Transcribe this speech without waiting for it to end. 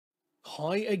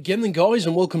Hi again then guys,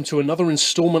 and welcome to another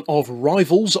installment of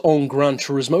Rivals on Gran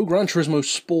Turismo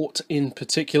Sport in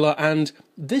particular, and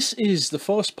this is the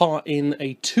first part in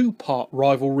a two-part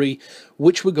rivalry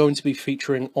which we're going to be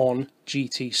featuring on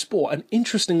GT Sport. And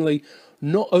interestingly,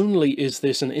 not only is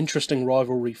this an interesting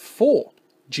rivalry for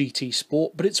GT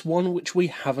Sport, but it's one which we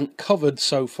haven't covered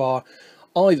so far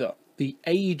either. The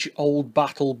age-old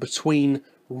battle between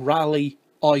rally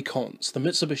icons, the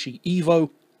Mitsubishi EVO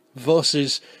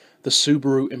versus the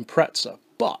Subaru Impreza.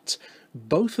 But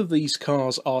both of these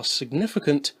cars are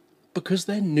significant because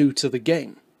they're new to the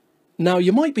game. Now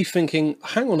you might be thinking,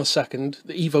 hang on a second,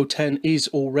 the EVO 10 is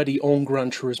already on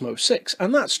Gran Turismo 6,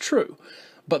 and that's true,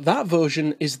 but that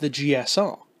version is the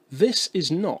GSR. This is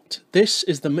not. This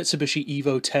is the Mitsubishi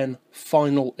EVO 10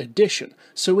 Final Edition,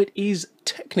 so it is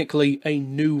technically a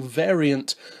new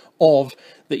variant of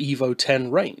the EVO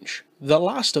 10 range, the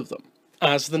last of them,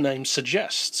 as the name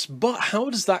suggests. But how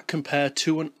does that compare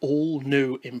to an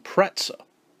all-new Impreza?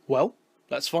 Well,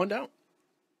 let's find out.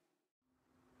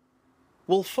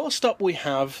 Well, first up we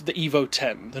have the EVO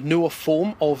 10, the newer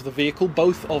form of the vehicle.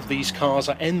 Both of these cars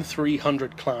are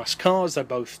N300 class cars. They're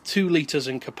both 2 litres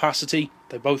in capacity.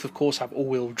 They both, of course, have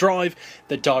all-wheel drive.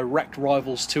 They're direct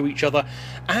rivals to each other.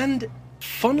 And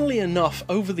funnily enough,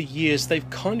 over the years, they've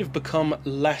kind of become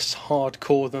less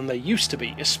hardcore than they used to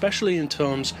be, especially in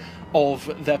terms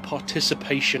of their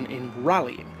participation in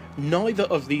rallying. Neither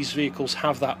of these vehicles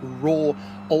have that raw,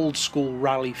 old-school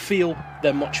rally feel.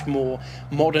 They're much more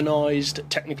modernised,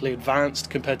 technically advanced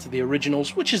compared to the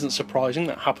originals, which isn't surprising,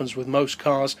 that happens with most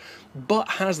cars, but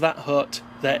has that hurt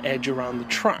their edge around the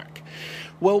track?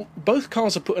 Well, both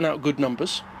cars are putting out good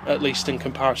numbers, at least in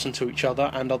comparison to each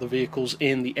other and other vehicles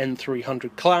in the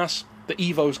N300 class. The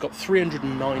EVO's got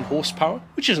 309 horsepower,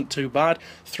 which isn't too bad,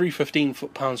 315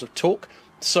 foot-pounds of torque.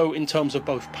 So in terms of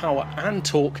both power and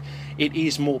torque, it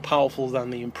is more powerful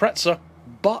than the Impreza,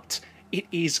 but it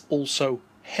is also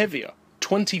heavier,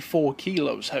 24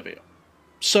 kilos heavier.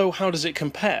 So how does it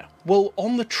compare? Well,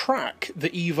 on the track, the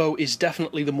EVO is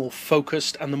definitely the more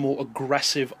focused and the more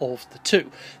aggressive of the two.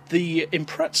 The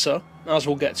Impreza, as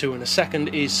we'll get to in a second,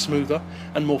 is smoother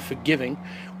and more forgiving,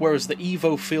 whereas the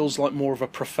EVO feels like more of a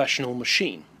professional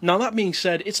machine. Now that being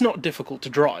said, it's not difficult to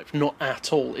drive, not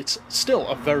at all. It's still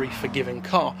a very forgiving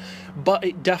car, but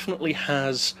it definitely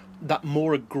has that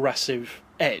more aggressive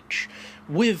edge.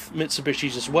 With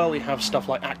Mitsubishis as well, you have stuff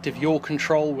like active yaw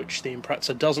control, which the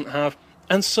Impreza doesn't have,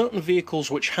 and certain vehicles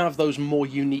which have those more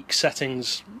unique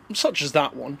settings, such as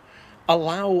that one,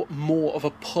 allow more of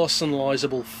a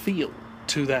personalisable feel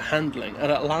to their handling, and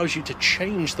it allows you to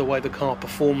change the way the car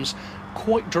performs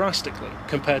quite drastically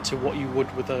compared to what you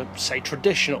would with a, say,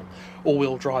 traditional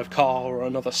all-wheel drive car or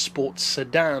another sports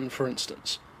sedan, for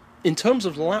instance. In terms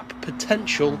of lap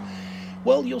potential,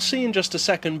 well, you'll see in just a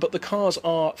second, but the cars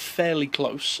are fairly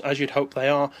close, as you'd hope they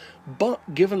are,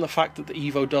 but given the fact that the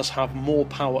EVO does have more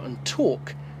power and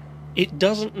torque, it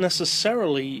doesn't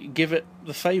necessarily give it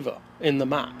the favour in the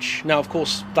match. Now, of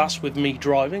course, that's with me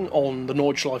driving on the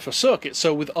Nordschleife circuit,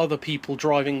 so with other people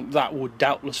driving, that would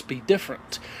doubtless be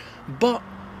different. But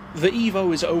the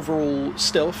EVO is overall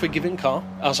still a forgiving car.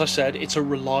 As I said, it's a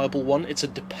reliable one, it's a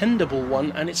dependable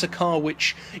one, and it's a car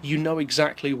which you know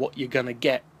exactly what you're going to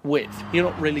get with. You're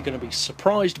not really going to be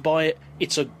surprised by it.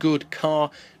 It's a good car,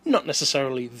 not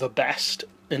necessarily the best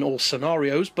in all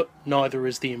scenarios, but neither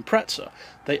is the Impreza.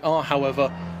 They are,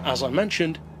 however, as I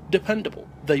mentioned, dependable.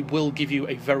 They will give you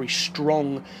a very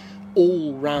strong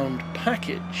all-round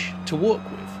package to work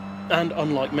with. And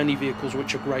unlike many vehicles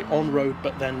which are great on-road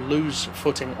but then lose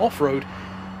footing off-road,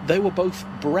 they were both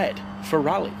bred for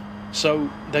rally, so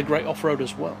they're great off-road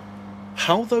as well.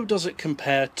 How, though, does it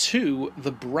compare to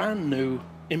the brand new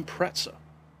Impreza?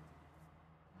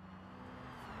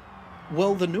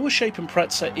 Well, the newer shape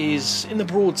Impreza is, in the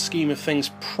broad scheme of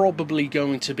things, probably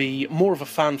going to be more of a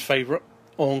fan favourite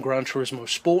on Gran Turismo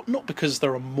Sport, not because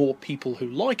there are more people who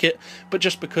like it, but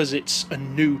just because it's a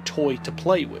new toy to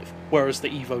play with, whereas the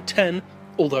EVO 10,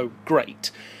 although great,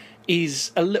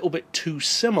 is a little bit too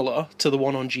similar to the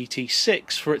one on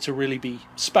GT6 for it to really be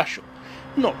special.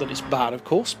 Not that it's bad, of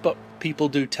course, but people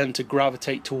do tend to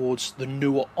gravitate towards the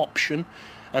newer option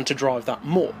and to drive that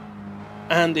more.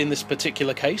 And in this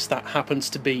particular case, that happens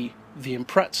to be the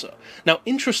Impreza. Now,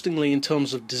 interestingly, in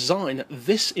terms of design,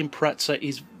 this Impreza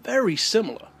is very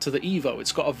similar to the EVO.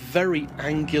 It's got a very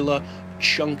angular,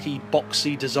 chunky,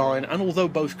 boxy design, and although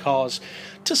both cars,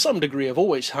 to some degree, have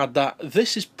always had that,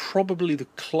 this is probably the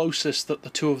closest that the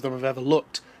two of them have ever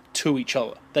looked to each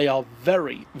other. They are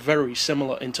very, very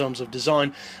similar in terms of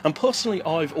design, and personally,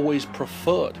 I've always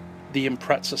preferred the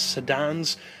Impreza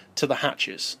sedans to the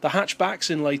hatches. The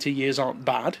hatchbacks in later years aren't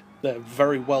bad, they're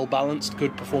very well balanced,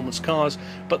 good performance cars,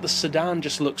 but the sedan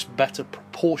just looks better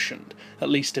proportioned, at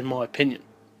least in my opinion.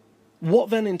 What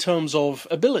then in terms of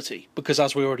ability? Because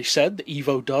as we already said, the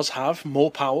EVO does have more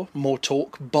power, more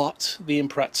torque, but the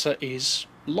Impreza is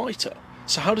lighter.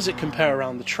 So how does it compare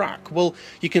around the track? Well,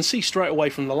 you can see straight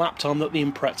away from the lap time that the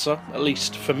Impreza, at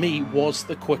least for me, was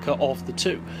the quicker of the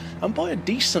two. And by a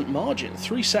decent margin,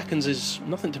 3 seconds is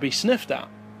nothing to be sniffed at.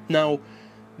 Now,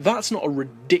 that's not a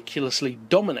ridiculously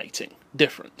dominating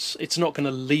difference. It's not going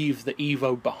to leave the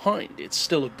EVO behind. It's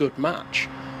still a good match,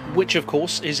 which of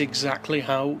course is exactly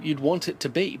how you'd want it to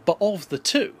be. But of the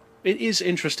two, it is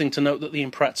interesting to note that the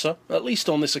Impreza, at least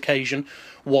on this occasion,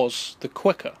 was the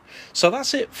quicker. So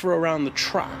that's it for around the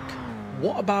track.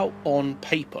 What about on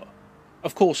paper?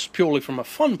 Of course, purely from a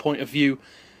fun point of view,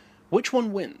 which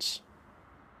one wins?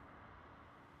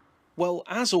 Well,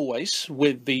 as always,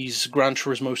 with these Gran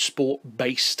Turismo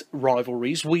sport-based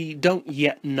rivalries, we don't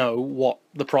yet know what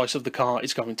the price of the car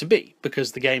is going to be,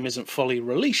 because the game isn't fully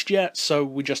released yet, so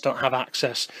we just don't have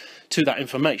access to that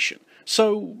information.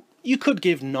 So you could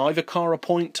give neither car a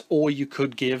point, or you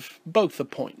could give both a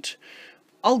point.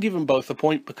 I'll give them both a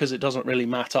point because it doesn't really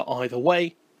matter either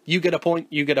way. You get a point,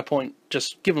 you get a point,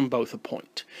 just give them both a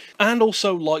point. And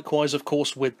also likewise, of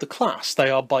course, with the class. They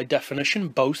are by definition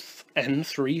both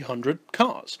N300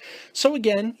 cars. So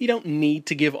again, you don't need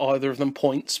to give either of them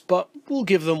points, but we'll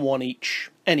give them one each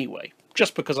anyway,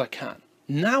 just because I can.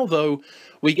 Now though,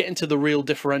 we get into the real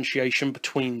differentiation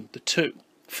between the two.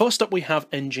 First up we have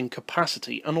engine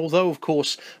capacity, and although of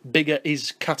course bigger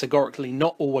is categorically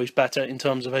not always better in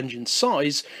terms of engine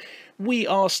size, we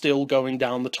are still going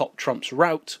down the top trumps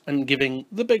route and giving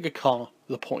the bigger car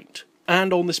the point.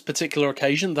 And on this particular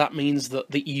occasion, that means that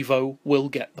the EVO will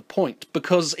get the point,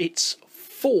 because it's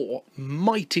 4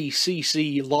 mighty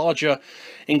cc larger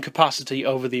in capacity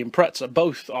over the Impreza.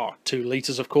 Both are 2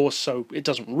 litres, of course, so it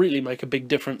doesn't really make a big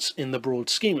difference in the broad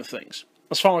scheme of things.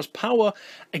 As far as power,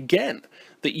 again,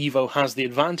 the EVO has the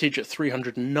advantage at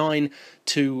 309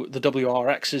 to the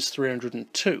WRX's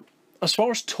 302. As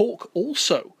far as torque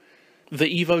also,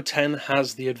 the EVO 10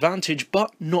 has the advantage,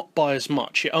 but not by as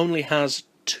much. It only has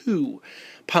 2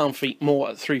 pound-feet more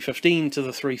at 315 to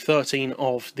the 313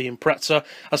 of the Impreza.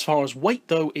 As far as weight,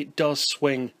 though, it does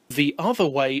swing the other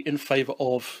way in favour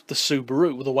of the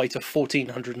Subaru, with a weight of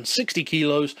 1,460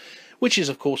 kilos, which is,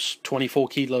 of course, 24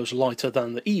 kilos lighter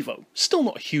than the EVO. Still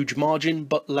not a huge margin,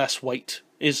 but less weight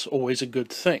is always a good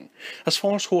thing. As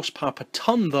far as horsepower per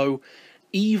tonne, though,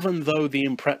 even though the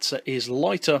Impreza is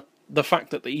lighter, the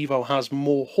fact that the EVO has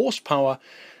more horsepower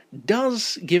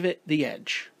does give it the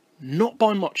edge. Not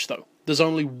by much though. There's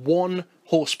only 1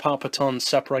 horsepower per tonne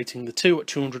separating the two, at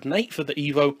 208 for the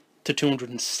EVO to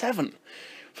 207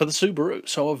 for the Subaru,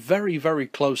 so a very, very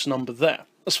close number there.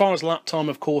 As far as lap time,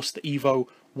 of course, the EVO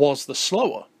was the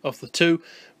slower of the two,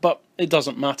 but it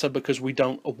doesn't matter because we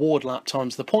don't award lap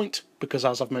times the point, because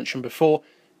as I've mentioned before,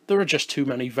 there are just too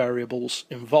many variables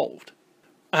involved.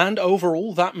 And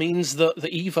overall, that means that the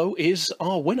EVO is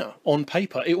our winner on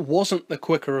paper. It wasn't the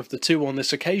quicker of the two on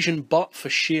this occasion, but for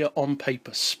sheer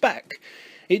on-paper spec,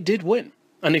 it did win.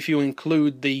 And if you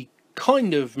include the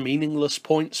kind of meaningless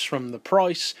points from the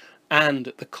price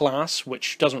and the class,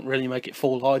 which doesn't really make it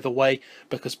fall either way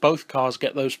because both cars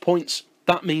get those points,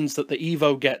 that means that the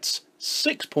EVO gets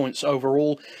 6 points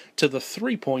overall to the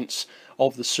 3 points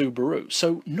of the Subaru.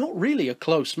 So not really a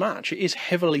close match. It is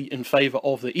heavily in favour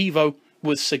of the EVO,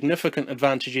 with significant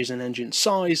advantages in engine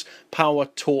size, power,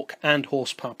 torque and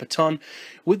horsepower per tonne,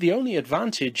 with the only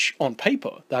advantage on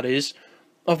paper, that is,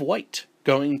 of weight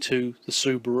going to the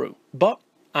Subaru. But,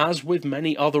 as with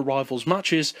many other rivals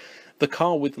matches, the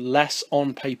car with less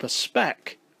on-paper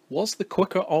spec was the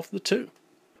quicker of the two.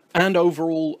 And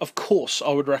overall, of course,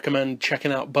 I would recommend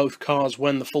checking out both cars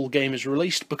when the full game is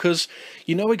released, because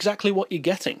you know exactly what you're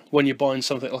getting when you're buying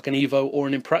something like an EVO or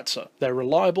an Impreza. They're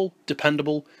reliable,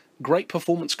 dependable, great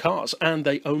performance cars, and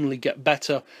they only get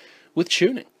better with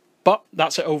tuning. But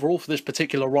that's it overall for this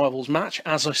particular Rivals match.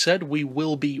 As I said, we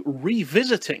will be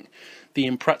revisiting the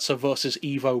Impreza versus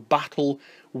EVO battle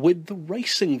with the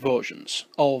racing versions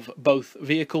of both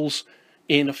vehicles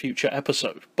in a future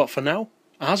episode. But for now,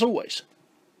 as always,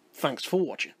 thanks for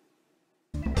watching.